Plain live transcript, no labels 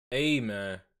Hey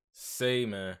man, say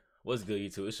man, what's good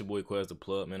YouTube? It's your boy Quez the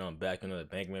Plug, man. I'm back into the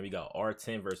bank, man. We got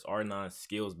R10 versus R9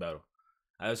 skills battle.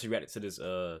 I actually reacted to this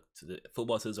to the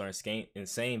football skills are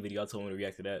insane video. I told me to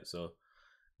react to that, so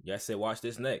yeah, I said watch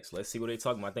this next. Let's see what they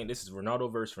talking about. I think this is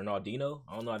Ronaldo versus Ronaldinho.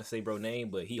 I don't know how to say bro name,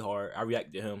 but he hard. I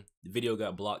reacted to him. The video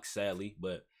got blocked sadly,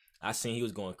 but I seen he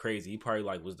was going crazy. He probably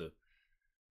like was the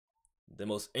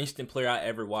most interesting player I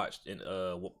ever watched in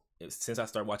since I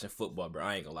started watching football, bro.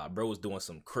 I ain't gonna lie, bro was doing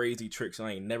some crazy tricks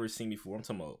I ain't never seen before. I'm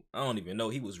talking about, I don't even know.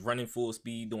 He was running full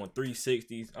speed, doing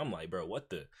 360s. I'm like, bro, what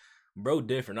the? Bro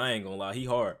different, I ain't gonna lie, he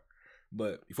hard.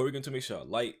 But before we get into it, make sure y'all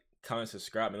like, comment,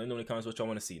 subscribe, and let me know in the comments what y'all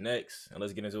want to see next. And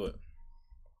let's get into it.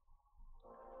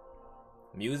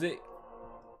 Music?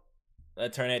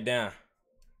 Let's turn that down.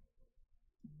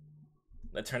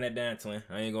 Let's turn that down, twin.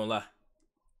 I ain't gonna lie.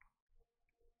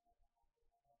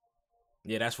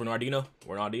 Yeah, that's Ronaldinho.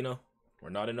 Ronaldinho.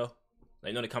 Let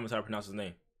me know in the comments how to pronounce his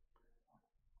name.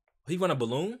 He run a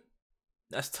balloon?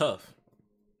 That's tough.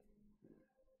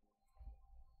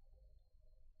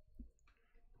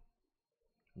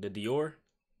 The Dior.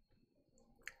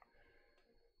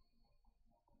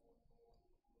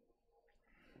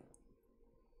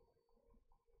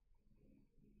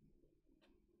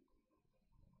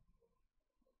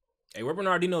 Hey, where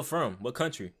Ronaldinho from? What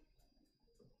country?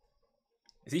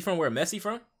 Is he from where Messi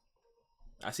from?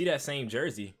 I see that same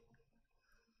jersey.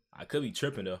 I could be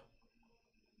tripping though.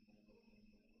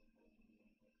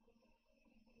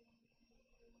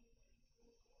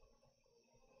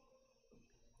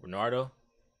 Ronaldo.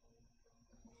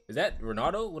 Is that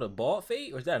Ronaldo with a bald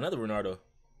fade? Or is that another Ronaldo?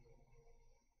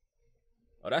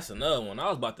 Oh, that's another one. I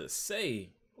was about to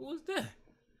say. Who was that?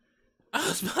 I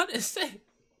was about to say.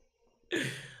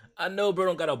 I know bro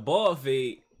don't got a bald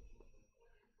fade.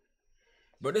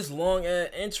 But this long ass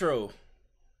intro.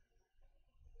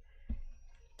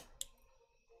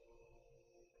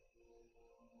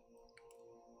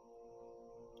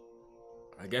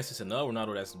 I guess it's another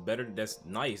Ronaldo that's better. That's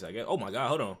nice, I guess. Oh my god,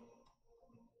 hold on.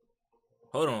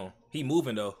 Hold on. He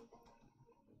moving though.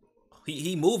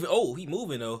 He moving. Oh, he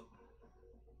moving though.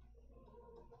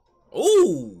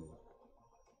 Oh.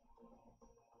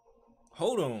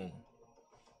 Hold on.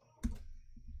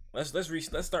 Let's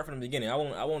start from the beginning. I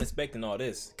won't expecting all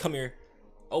this. Come here.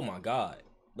 Oh my god.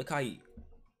 Look how he.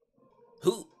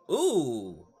 Who?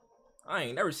 Ooh. I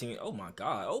ain't never seen. Oh my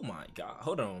god. Oh my god.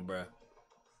 Hold on, bruh.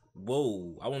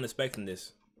 Whoa. I wasn't expecting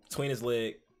this. Between his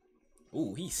leg.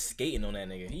 Ooh, he's skating on that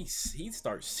nigga. He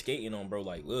starts skating on bro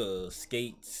like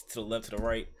skates to the left to the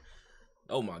right.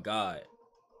 Oh my god.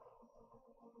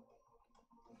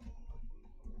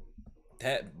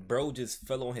 That bro just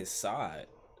fell on his side.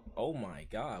 Oh my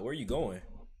god, where are you going?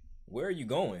 Where are you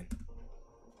going?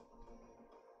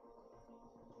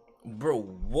 Bro,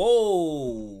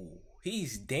 whoa.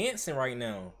 He's dancing right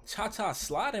now. Cha-cha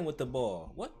sliding with the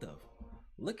ball. What the?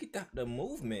 Look at that, the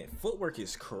movement. Footwork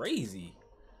is crazy.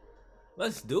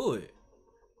 Let's do it.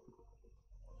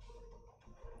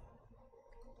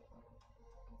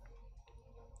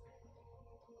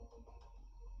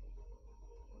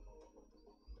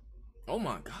 Oh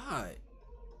my god.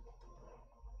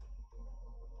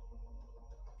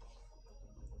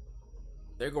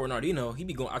 There go Ronaldinho. He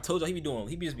be going. I told you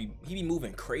he be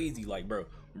moving crazy. Like bro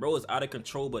is out of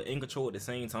control but in control at the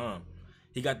same time.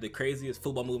 He got the craziest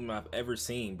football movement I've ever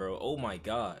seen, bro. Oh my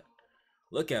god.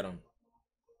 Look at him.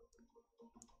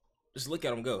 Just look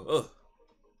at him go. Ugh.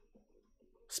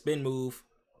 Spin move.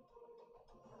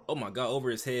 Oh my god, over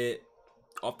his head.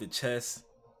 Off the chest.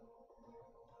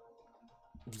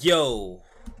 Yo.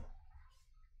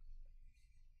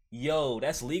 Yo,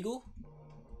 that's legal?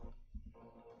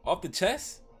 Off the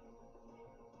chest?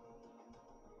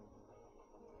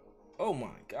 Oh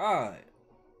my god.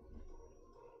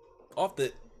 Off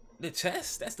the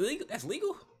chest? That's legal? That's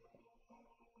legal?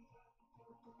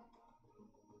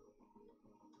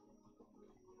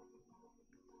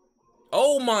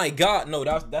 Oh my god. No,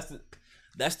 that's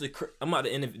the I'm about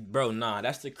to end it, bro. Nah,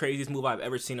 that's the craziest move I've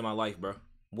ever seen in my life, bro.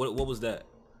 What was that?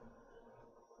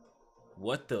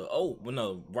 What the? Oh, well,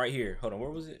 no, right here. Hold on, where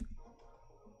was it?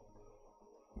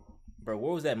 Bro,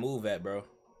 where was that move at, bro?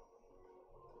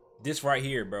 This right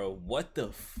here, bro. What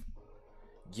the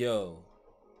Yo.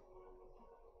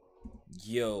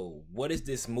 Yo, what is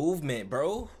this movement,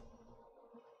 bro?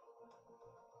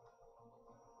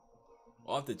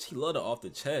 He love the off the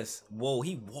chest. Whoa,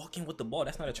 he walking with the ball.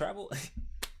 That's not a travel?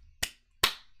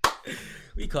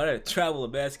 We call that a travel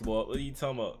in basketball. What are you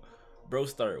talking about? Bro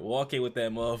start walking with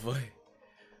that motherfucker.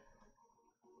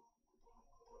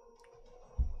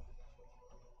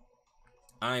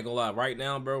 I ain't gonna lie, right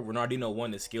now, bro, Ronaldinho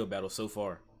won this skill battle so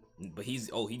far. But he's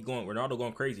going Ronaldo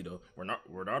going crazy though.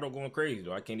 Ronaldo going crazy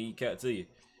though. I can't eat cat to you.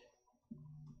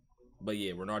 But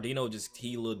yeah, Ronaldinho just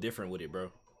he a little different with it,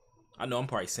 bro. I know I'm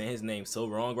probably saying his name so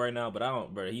wrong right now, but I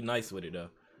don't, bro. He nice with it though.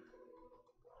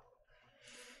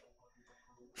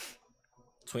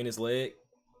 Between his leg.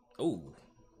 Ooh.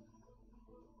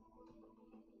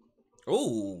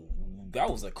 Ooh. That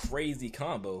was a crazy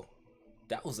combo.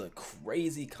 That was a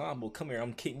crazy combo. Come here,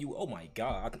 I'm kidding you. Oh my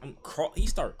god. He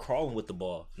started crawling with the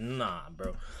ball. Nah,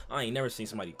 bro. I ain't never seen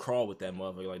somebody crawl with that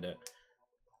motherfucker like that.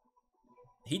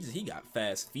 He got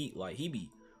fast feet. Like he be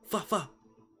fa.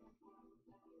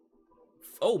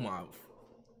 Oh my.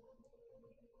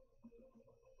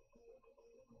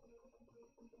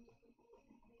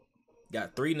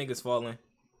 Got 3 niggas falling.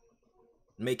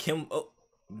 Make him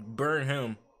burn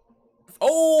him.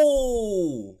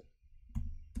 Oh!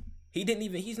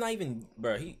 He's not even,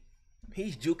 bro.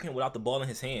 He's juking without the ball in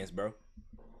his hands, bro.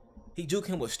 He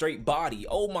juking with straight body.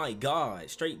 Oh my god,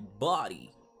 straight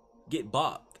body. Get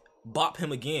bopped. Bop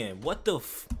him again. What the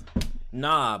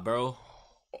Nah, bro.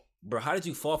 Bro, how did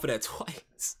you fall for that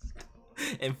twice?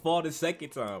 And fall the second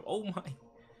time? Oh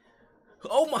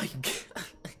my god.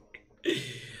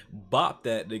 Bop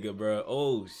that nigga, bro.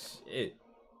 Oh shit.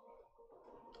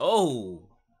 Oh.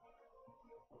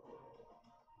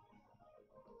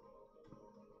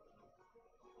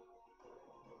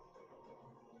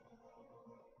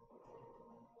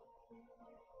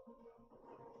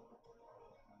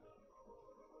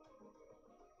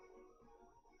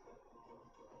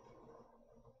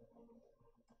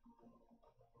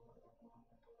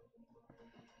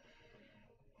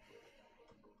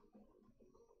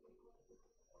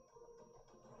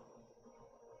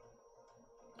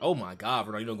 Oh my god,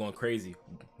 bro, you know going crazy.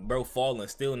 Bro falling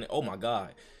still in it. Oh my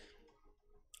god.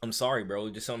 I'm sorry, bro.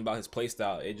 Just something about his play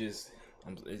style.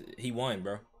 He won,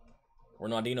 bro.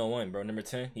 Ronaldinho won, bro. Number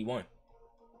 10, he won.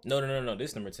 No.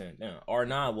 This number 10. Damn.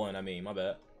 R9 won, I mean, my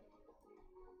bad.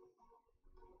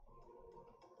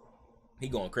 He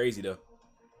going crazy though.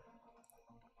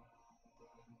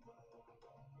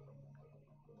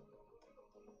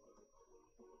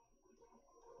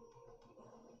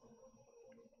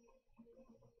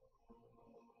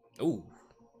 Ooh.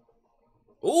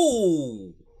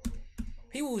 Ooh.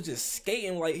 He was just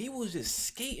skating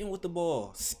with the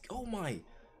ball. Oh my.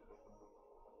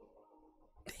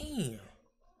 Damn.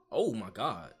 Oh my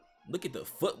god. Look at the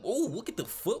foot. Oh, look at the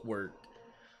footwork.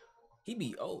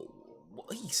 He's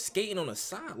skating on the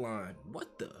sideline.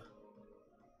 What the?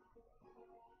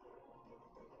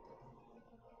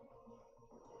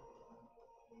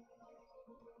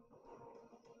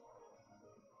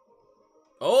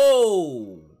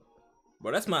 Oh.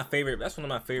 Bro, that's my favorite. That's one of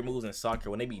my favorite moves in soccer,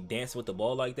 when they be dancing with the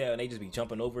ball like that and they just be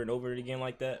jumping over and over it again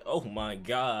like that. Oh my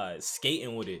god.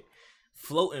 Skating with it.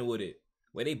 Floating with it.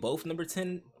 Wait, they both number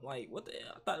 10? Like, what the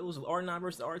hell? I thought it was R9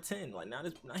 versus R10. Like, now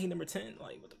he number 10.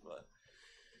 Like, what the fuck?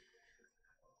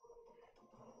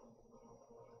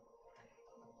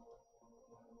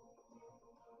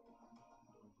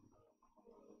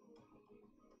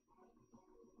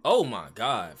 Oh my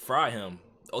god. Fry him.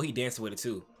 Oh, he dancing with it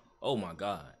too. Oh my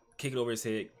god. Kick it over his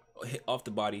head. Hit off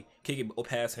the body. Kick it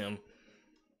past him.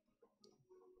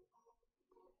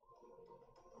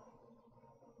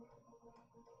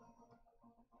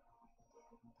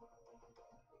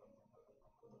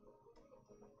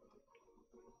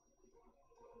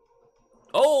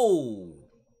 Oh!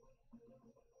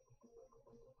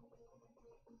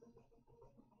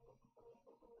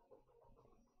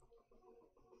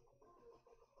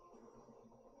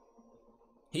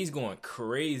 He's going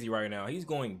crazy right now. He's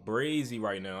going brazy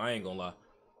right now. I ain't gonna lie.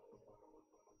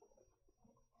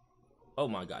 Oh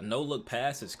my god. No look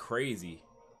pass is crazy.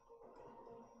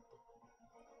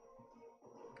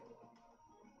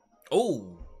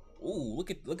 Oh! Ooh,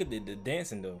 look at the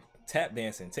dancing though. Tap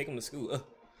dancing. Take him to school.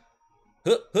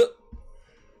 Huh.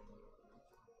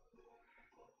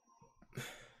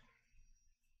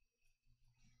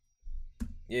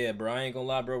 Yeah, bro, I ain't gonna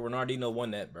lie, bro. Ronaldinho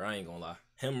won that, bro. I ain't gonna lie.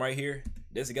 Him right here,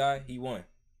 this guy, he won.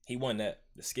 He won that.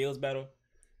 The skills battle,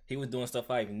 he was doing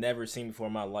stuff I've never seen before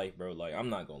in my life, bro. Like, I'm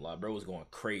not gonna lie, bro was going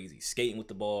crazy. Skating with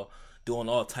the ball, doing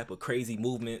all type of crazy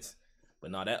movements. But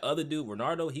nah, that other dude,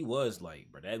 Ronaldo, he was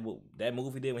like, bro, that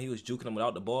move he did when he was juking him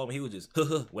without the ball, when he was just,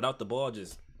 without the ball,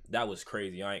 that was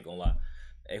crazy. I ain't gonna lie.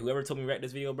 Hey, whoever told me to react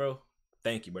this video, bro,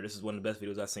 thank you, bro. This is one of the best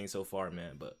videos I've seen so far,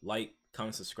 man. But like,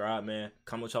 comment, subscribe, man.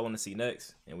 Comment what y'all want to see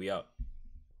next, and we out.